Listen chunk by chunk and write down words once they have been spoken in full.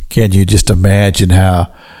Can you just imagine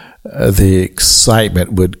how the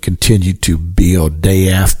excitement would continue to build day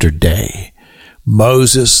after day?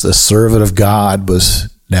 Moses, the servant of God,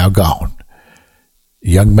 was now gone. A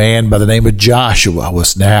young man by the name of Joshua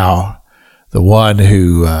was now the one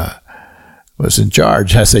who was in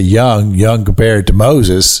charge. I say young compared to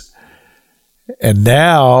Moses. And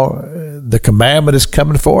now the commandment is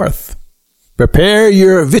coming forth. Prepare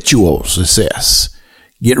your victuals, it says.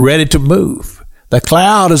 Get ready to move. The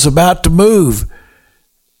cloud is about to move.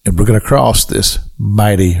 And we're going to cross this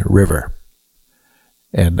mighty river.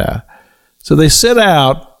 And so they set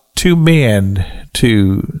out 2 men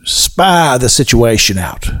to spy the situation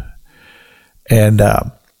out. And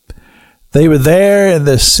they were there in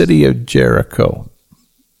the city of Jericho.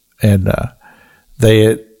 And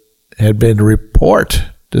they had been report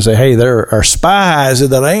to say, hey, there are spies in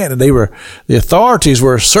the land. And the authorities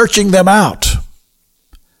were searching them out.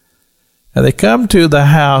 And they come to the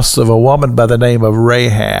house of a woman by the name of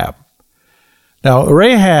Rahab. Now,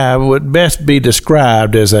 Rahab would best be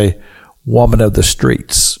described as a woman of the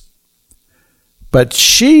streets. But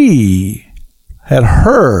she had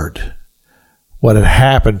heard what had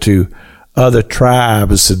happened to other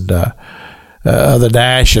tribes and other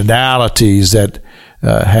nationalities that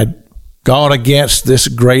had gone against this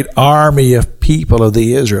great army of people of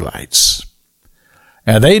the Israelites.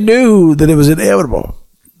 And they knew that it was inevitable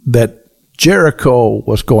that Jericho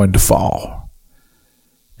was going to fall.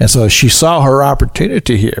 And so she saw her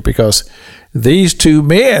opportunity here because these 2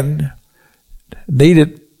 men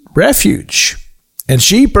needed refuge. And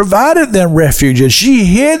she provided them refuge and she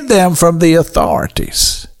hid them from the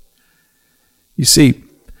authorities. You see,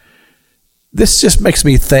 this just makes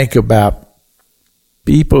me think about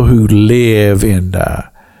people who live in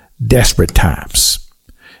desperate times.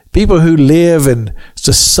 People who live in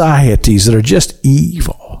societies that are just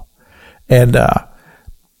evil. And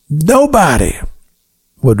nobody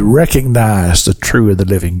would recognize the true and the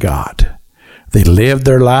living God. They live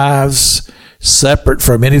their lives separate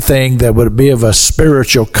from anything that would be of a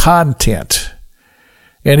spiritual content.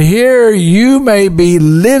 And here you may be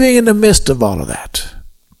living in the midst of all of that.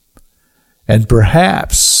 And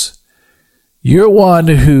perhaps you're one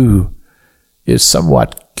who is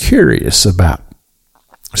somewhat curious about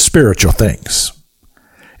spiritual things.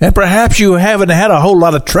 And perhaps you haven't had a whole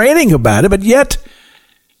lot of training about it, but yet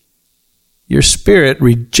your spirit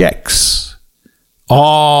rejects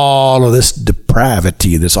all of this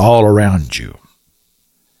depravity that's all around you.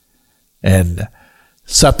 And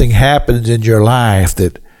something happens in your life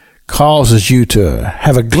that causes you to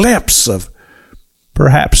have a glimpse of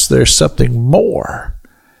perhaps there's something more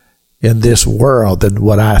in this world than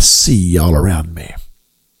what I see all around me.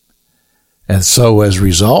 And so as a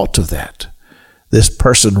result of that, this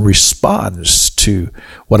person responds to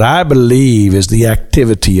what I believe is the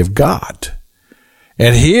activity of God.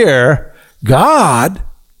 And here, God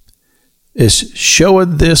is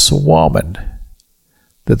showing this woman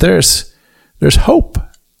that there's hope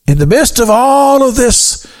in the midst of all of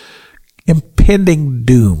this impending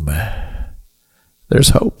doom. There's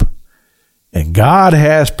hope. And God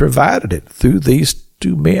has provided it through these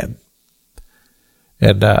 2 men.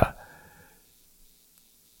 And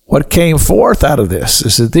what came forth out of this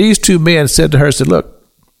is that these 2 men said to her, look,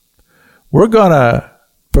 we're going to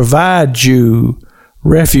provide you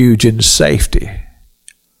refuge and safety,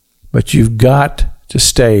 but you've got to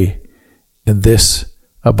stay in this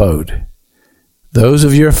abode. Those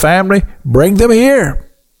of your family, bring them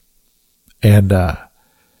here, and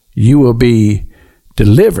you will be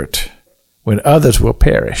delivered when others will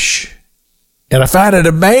perish. And I find it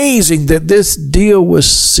amazing that this deal was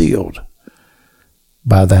sealed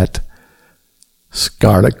by that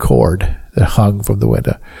scarlet cord that hung from the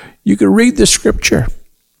window. You can read the scripture.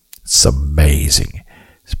 It's amazing.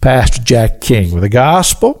 It's Pastor Jack King with the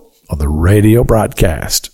gospel on the radio broadcast.